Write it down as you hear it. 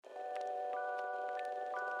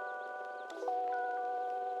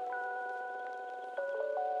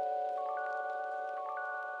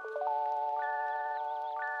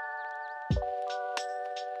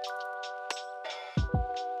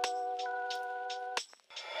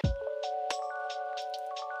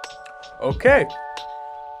Okay,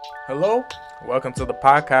 hello, welcome to the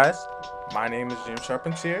podcast. My name is James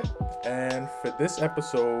Charpentier, and for this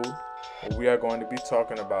episode, we are going to be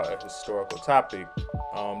talking about a historical topic.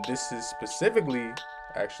 This is specifically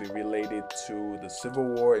actually related to the Civil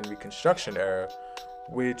War and Reconstruction era,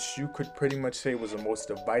 which you could pretty much say was the most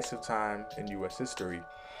divisive time in U.S. history.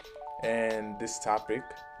 And this topic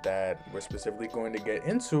that we're specifically going to get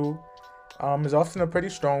into is often a pretty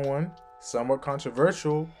strong one, somewhat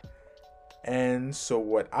controversial. And so,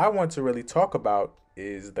 what I want to really talk about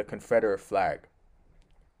is the Confederate flag.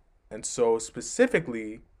 And so,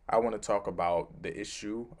 specifically, I want to talk about the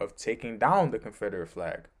issue of taking down the Confederate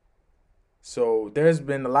flag. So, there's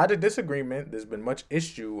been a lot of disagreement, there's been much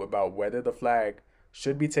issue about whether the flag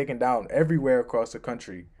should be taken down everywhere across the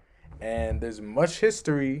country. And there's much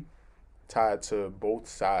history tied to both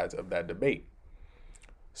sides of that debate.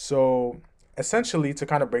 So, essentially, to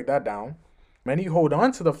kind of break that down, many hold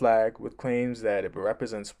on to the flag with claims that it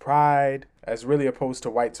represents pride, as really opposed to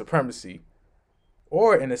white supremacy,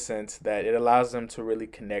 or in a sense that it allows them to really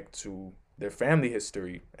connect to their family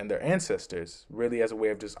history and their ancestors, really as a way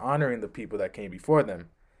of just honoring the people that came before them.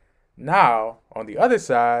 Now, on the other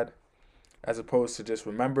side, as opposed to just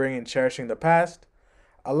remembering and cherishing the past,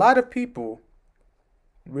 a lot of people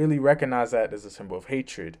really recognize that as a symbol of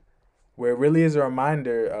hatred, where it really is a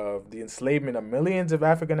reminder of the enslavement of millions of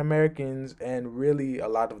African Americans and really a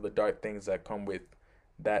lot of the dark things that come with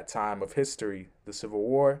that time of history, the Civil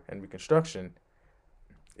War and Reconstruction.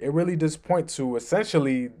 It really does point to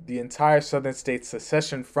essentially the entire Southern states'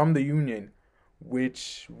 secession from the Union,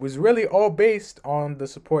 which was really all based on the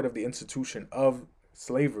support of the institution of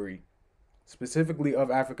slavery, specifically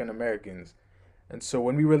of African Americans. And so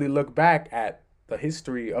when we really look back at the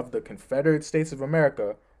history of the Confederate States of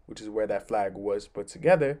America, which is where that flag was put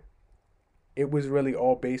together, it was really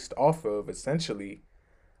all based off of essentially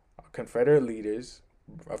Confederate leaders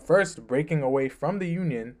first breaking away from the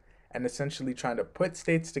Union and essentially trying to put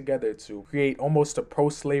states together to create almost a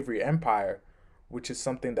pro-slavery empire, which is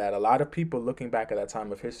something that a lot of people looking back at that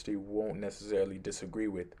time of history won't necessarily disagree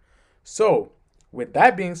with. So, with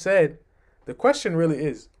that being said, the question really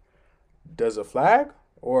is, does a flag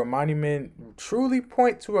or a monument truly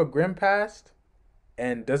point to a grim past?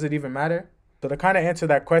 And does it even matter? So to kind of answer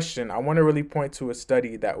that question, I want to really point to a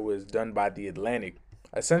study that was done by The Atlantic.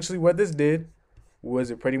 Essentially what this did was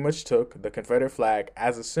it pretty much took the Confederate flag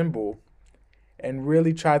as a symbol and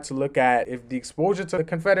really tried to look at if the exposure to the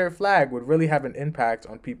Confederate flag would really have an impact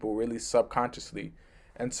on people really subconsciously.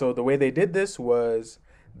 And so the way they did this was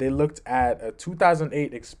they looked at a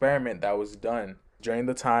 2008 experiment that was done during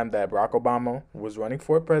the time that Barack Obama was running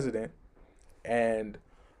for president, and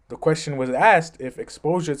the question was asked if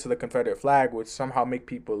exposure to the Confederate flag would somehow make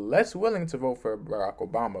people less willing to vote for Barack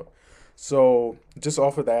Obama. So just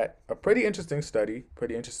off of that, a pretty interesting study,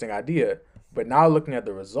 pretty interesting idea. But now looking at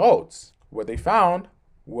the results, what they found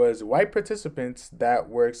was white participants that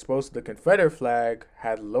were exposed to the Confederate flag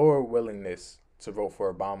had lower willingness to vote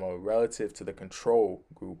for Obama relative to the control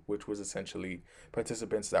group, which was essentially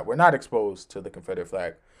participants that were not exposed to the Confederate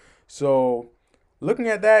flag. So looking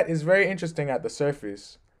at that is very interesting at the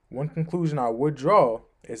surface. One conclusion I would draw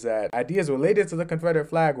is that ideas related to the Confederate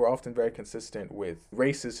flag were often very consistent with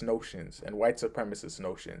racist notions and white supremacist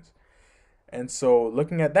notions. And so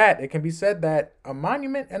looking at that, it can be said that a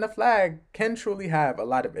monument and a flag can truly have a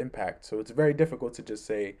lot of impact. So it's very difficult to just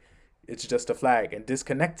say it's just a flag and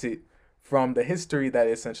disconnect it from the history that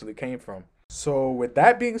it essentially came from. So with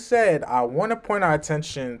that being said, I want to point our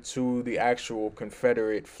attention to the actual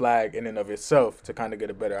Confederate flag in and of itself to kind of get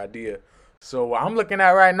a better idea. So what I'm looking at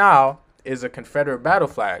right now is a Confederate battle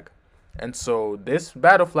flag. And so this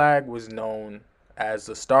battle flag was known as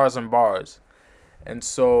the Stars and Bars. And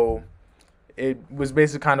so it was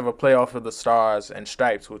basically kind of a play off of the Stars and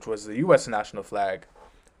Stripes, which was the U.S. national flag.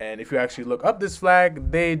 And if you actually look up this flag,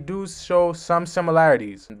 they do show some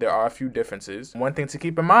similarities. There are a few differences. One thing to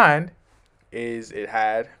keep in mind is it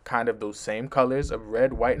had kind of those same colors of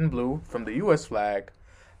red, white, and blue from the U.S. flag.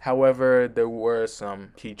 However, there were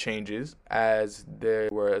some key changes as there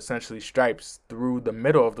were essentially stripes through the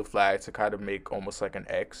middle of the flag to kind of make almost like an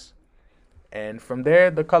X. And from there,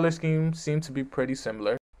 the color scheme seemed to be pretty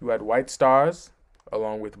similar. You had white stars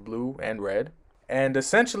along with blue and red. And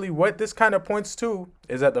essentially what this kind of points to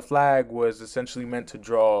is that the flag was essentially meant to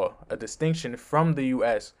draw a distinction from the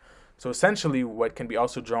U.S. So essentially what can be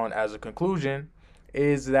also drawn as a conclusion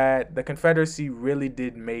is that the Confederacy really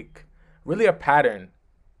did make really a pattern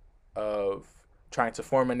of trying to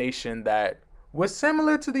form a nation that was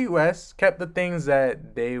similar to the U.S., kept the things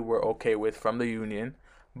that they were okay with from the Union,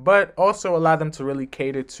 but also allow them to really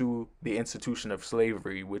cater to the institution of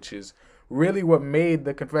slavery, which is really what made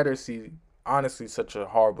the Confederacy honestly such a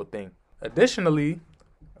horrible thing. Additionally,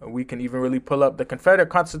 we can even really pull up the Confederate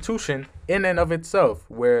Constitution in and of itself,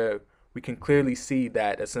 where we can clearly see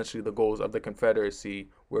that essentially the goals of the Confederacy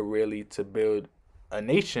were really to build a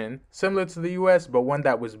nation similar to the US, but one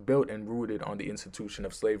that was built and rooted on the institution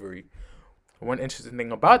of slavery. One interesting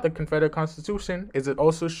thing about the Confederate Constitution is it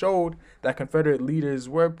also showed that Confederate leaders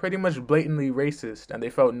were pretty much blatantly racist, and they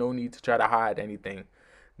felt no need to try to hide anything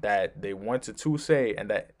that they wanted to say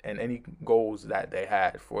and any goals that they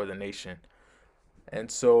had for the nation. And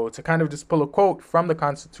so to kind of just pull a quote from the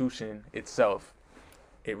Constitution itself,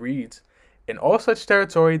 it reads, "In all such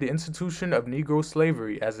territory, the institution of Negro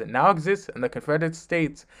slavery as it now exists in the Confederate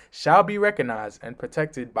States shall be recognized and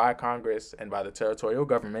protected by Congress and by the territorial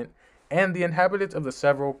government, and the inhabitants of the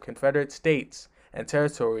several Confederate States and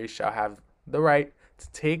territories shall have the right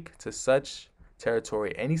to take to such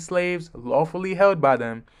territory any slaves lawfully held by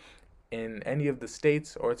them in any of the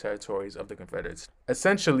states or territories of the Confederates."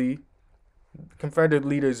 Essentially, Confederate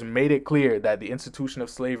leaders made it clear that the institution of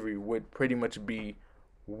slavery would pretty much be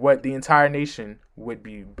what the entire nation would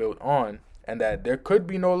be built on, and that there could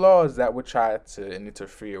be no laws that would try to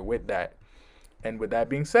interfere with that. And with that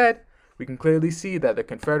being said, we can clearly see that the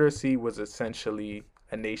Confederacy was essentially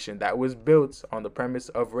a nation that was built on the premise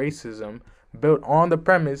of racism, built on the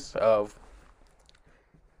premise of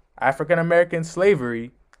African American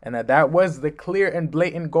slavery, and that was the clear and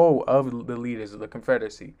blatant goal of the leaders of the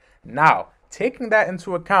Confederacy. Now, taking that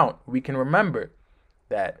into account, we can remember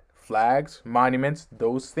that flags, monuments,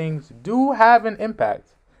 those things do have an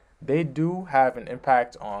impact. They do have an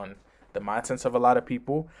impact on the mindsets of a lot of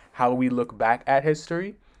people, how we look back at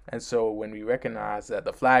history. And so when we recognize that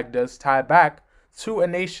the flag does tie back to a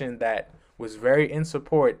nation that was very in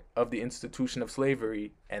support of the institution of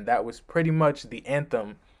slavery, and that was pretty much the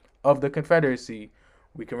anthem of the Confederacy,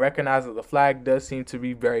 we can recognize that the flag does seem to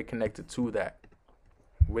be very connected to that.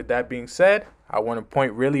 With that being said, I want to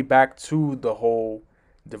point really back to the whole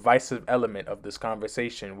divisive element of this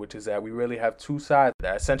conversation, which is that we really have two sides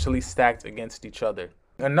that are essentially stacked against each other.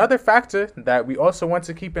 Another factor that we also want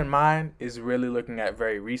to keep in mind is really looking at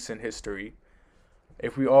very recent history.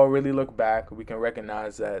 If we all really look back, we can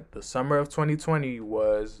recognize that the summer of 2020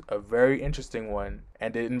 was a very interesting one,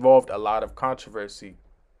 and it involved a lot of controversy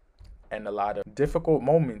and a lot of difficult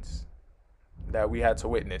moments that we had to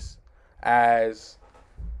witness, as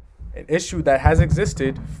an issue that has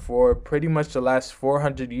existed for pretty much the last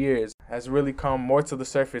 400 years has really come more to the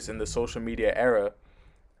surface in the social media era.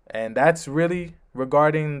 And that's really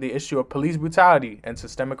regarding the issue of police brutality and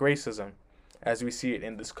systemic racism as we see it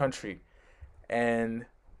in this country. And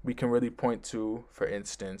we can really point to, for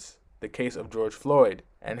instance, the case of George Floyd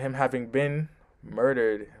and him having been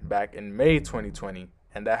murdered back in May 2020,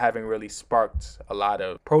 and that having really sparked a lot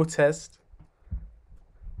of protest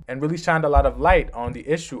and really shined a lot of light on the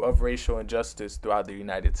issue of racial injustice throughout the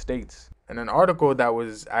United States. And an article that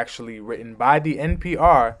was actually written by the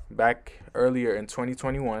NPR back earlier in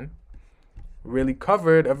 2021 really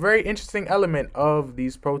covered a very interesting element of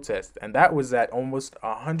these protests, and that was that almost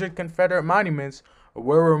 100 Confederate monuments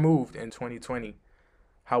were removed in 2020.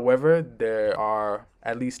 However, there are,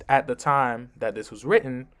 at least at the time that this was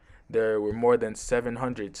written, there were more than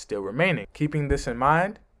 700 still remaining. Keeping this in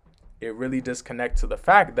mind, it really does connect to the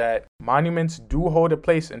fact that monuments do hold a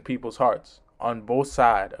place in people's hearts on both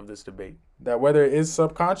sides of this debate. That whether it is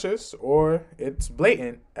subconscious or it's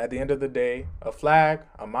blatant, at the end of the day, a flag,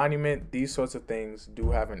 a monument, these sorts of things do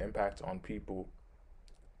have an impact on people.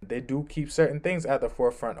 They do keep certain things at the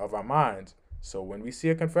forefront of our minds. So when we see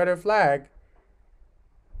a Confederate flag,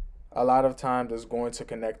 a lot of times it's going to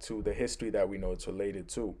connect to the history that we know it's related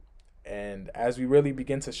to. And as we really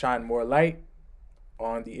begin to shine more light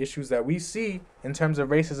on the issues that we see in terms of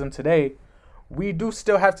racism today, we do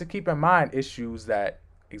still have to keep in mind issues that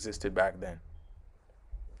existed back then.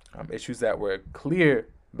 Issues that were clear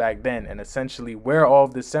back then, and essentially where all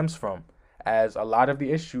of this stems from, as a lot of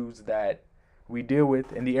the issues that we deal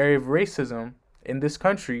with in the area of racism in this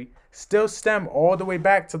country still stem all the way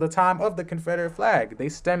back to the time of the Confederate flag. They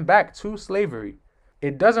stem back to slavery.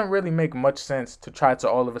 It doesn't really make much sense to try to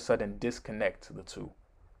all of a sudden disconnect the two,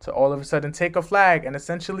 to all of a sudden take a flag and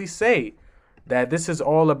essentially say that this is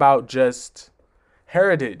all about just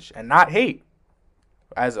heritage and not hate,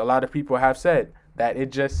 as a lot of people have said, that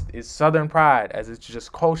it just is Southern pride, as it's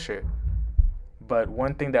just culture. But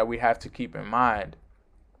one thing that we have to keep in mind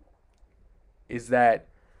is that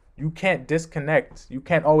you can't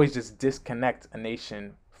always just disconnect a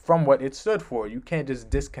nation from what it stood for. You can't just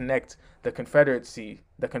disconnect the Confederacy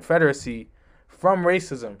from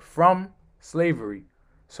racism, from slavery.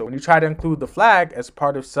 So when you try to include the flag as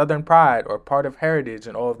part of Southern pride or part of heritage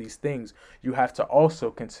and all of these things, you have to also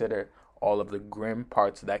consider all of the grim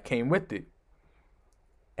parts that came with it.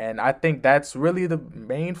 And I think that's really the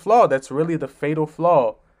main flaw. That's really the fatal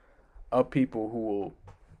flaw of people who will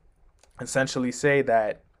essentially say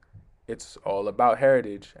that it's all about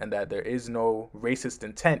heritage and that there is no racist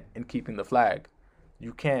intent in keeping the flag.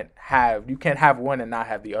 You can't have one and not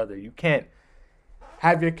have the other. You can't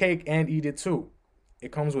have your cake and eat it too.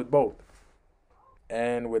 It comes with both.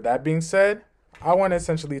 And with that being said, I want to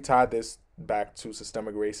essentially tie this back to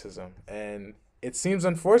systemic racism. And it seems,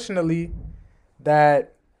 unfortunately,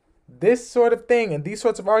 that this sort of thing and these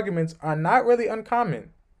sorts of arguments are not really uncommon.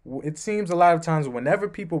 It seems a lot of times whenever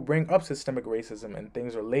people bring up systemic racism and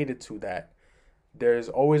things related to that, there's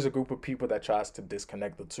always a group of people that tries to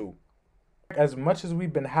disconnect the two. As much as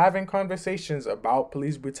we've been having conversations about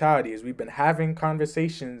police brutality, as we've been having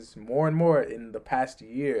conversations more and more in the past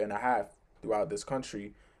year and a half throughout this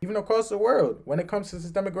country, even across the world, when it comes to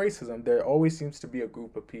systemic racism, there always seems to be a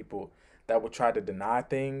group of people that will try to deny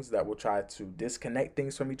things, that will try to disconnect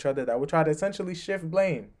things from each other, that will try to essentially shift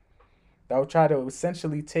blame, that will try to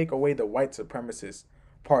essentially take away the white supremacist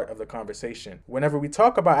part of the conversation. Whenever we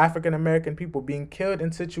talk about African American people being killed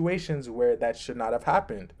in situations where that should not have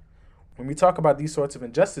happened, when we talk about these sorts of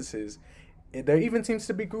injustices, there even seems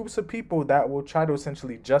to be groups of people that will try to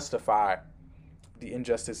essentially justify the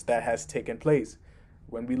injustice that has taken place.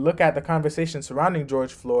 When we look at the conversation surrounding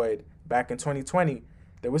George Floyd back in 2020,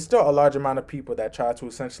 there was still a large amount of people that tried to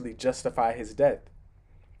essentially justify his death,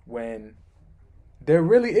 when there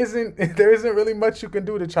isn't really much you can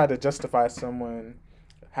do to try to justify someone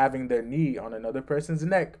having their knee on another person's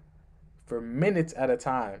neck for minutes at a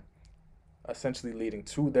time, essentially leading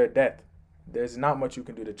to their death. There's not much you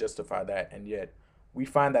can do to justify that, and yet we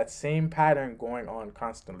find that same pattern going on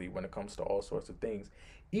constantly when it comes to all sorts of things.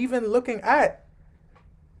 Even looking at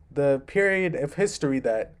the period of history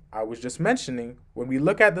that I was just mentioning, when we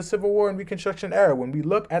look at the Civil War and Reconstruction era, when we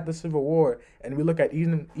look at the Civil War and we look at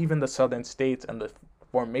even the Southern states and the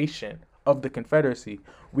formation of the Confederacy,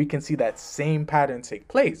 we can see that same pattern take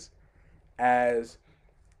place. As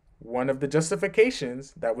one of the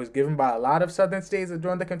justifications that was given by a lot of Southern states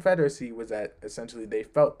during the Confederacy was that essentially they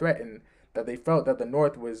felt threatened, that they felt that the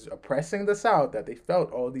North was oppressing the South, that they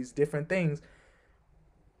felt all these different things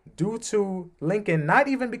due to Lincoln not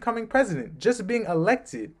even becoming president, just being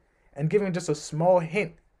elected and giving just a small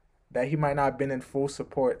hint that he might not have been in full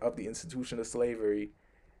support of the institution of slavery,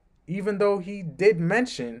 even though he did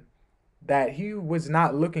mention that he was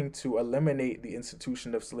not looking to eliminate the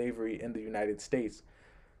institution of slavery in the United States.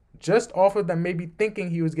 Just off of them maybe thinking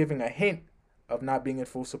he was giving a hint of not being in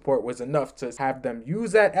full support was enough to have them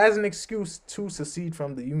use that as an excuse to secede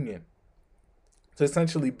from the Union, to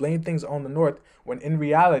essentially blame things on the North, when in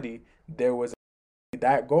reality there was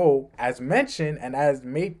that goal, as mentioned and as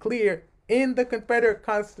made clear in the Confederate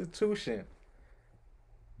Constitution,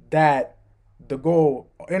 that the goal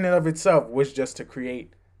in and of itself was just to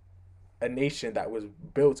create a nation that was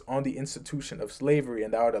built on the institution of slavery,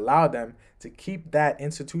 and that would allow them to keep that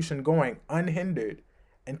institution going unhindered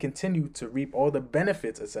and continue to reap all the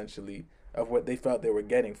benefits, essentially, of what they felt they were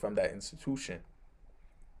getting from that institution.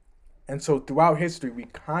 And so throughout history, we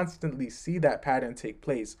constantly see that pattern take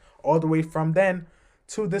place, all the way from then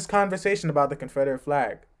to this conversation about the Confederate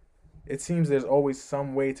flag. It seems there's always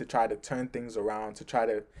some way to try to turn things around,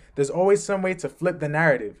 there's always some way to flip the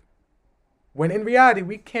narrative, when in reality,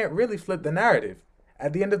 we can't really flip the narrative.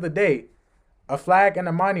 At the end of the day, a flag and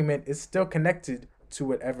a monument is still connected to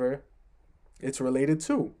whatever it's related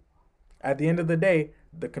to. At the end of the day,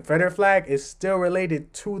 the Confederate flag is still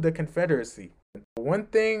related to the Confederacy. One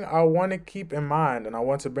thing I want to keep in mind and I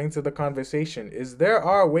want to bring to the conversation is there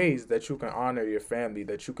are ways that you can honor your family,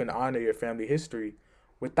 that you can honor your family history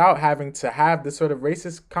without having to have this sort of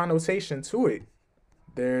racist connotation to it.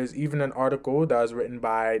 There's even an article that was written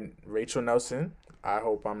by Rachel Nelson. I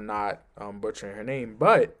hope I'm not butchering her name,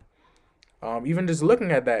 but even just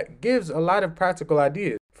looking at that gives a lot of practical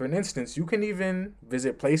ideas. For instance, you can even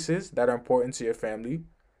visit places that are important to your family.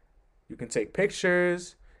 You can take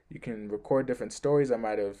pictures. You can record different stories of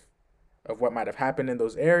what might have happened in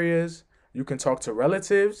those areas. You can talk to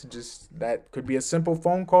relatives. Just that could be a simple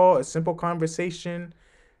phone call, a simple conversation.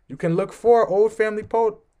 You can look for old family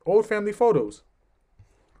photos.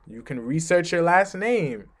 You can research your last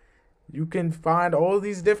name. You can find all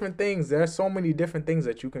these different things. There are so many different things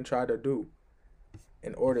that you can try to do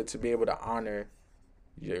in order to be able to honor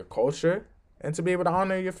your culture and to be able to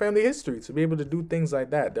honor your family history, to be able to do things like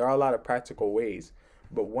that. There are a lot of practical ways.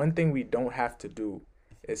 But one thing we don't have to do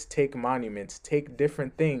is take monuments, take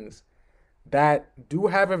different things that do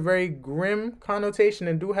have a very grim connotation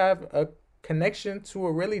and do have a connection to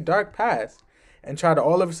a really dark past, and try to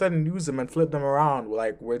all of a sudden use them and flip them around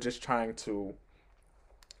like we're just trying to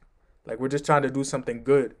do something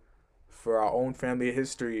good for our own family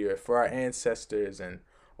history or for our ancestors and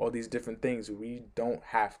all these different things. We don't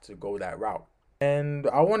have to go that route. And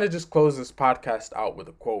I want to just close this podcast out with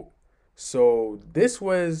a quote. So this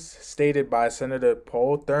was stated by Senator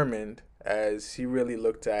Paul Thurmond as he really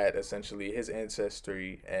looked at essentially his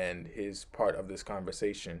ancestry and his part of this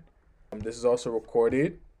conversation. This is also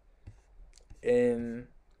recorded in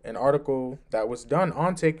an article that was done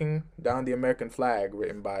on taking down the American flag,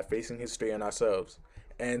 written by Facing History and Ourselves.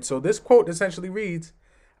 And so this quote essentially reads,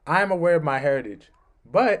 "I am aware of my heritage,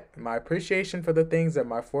 but my appreciation for the things that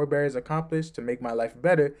my forebears accomplished to make my life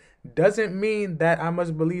better doesn't mean that I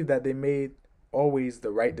must believe that they made always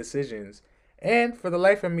the right decisions. And for the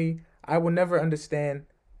life of me, I will never understand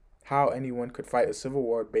how anyone could fight a civil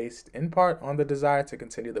war based in part on the desire to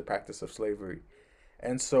continue the practice of slavery."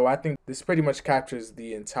 And so I think this pretty much captures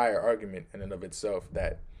the entire argument in and of itself,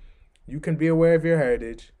 that you can be aware of your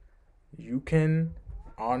heritage, you can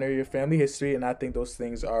honor your family history, and I think those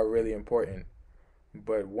things are really important.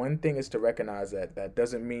 But one thing is to recognize that that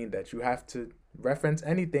doesn't mean that you have to reference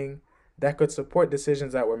anything that could support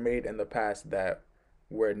decisions that were made in the past that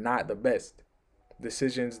were not the best.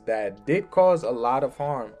 Decisions that did cause a lot of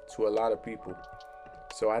harm to a lot of people.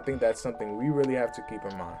 So I think that's something we really have to keep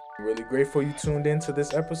in mind. I'm really grateful you tuned into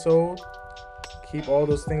this episode. Keep all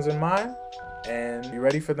those things in mind and be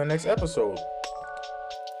ready for the next episode.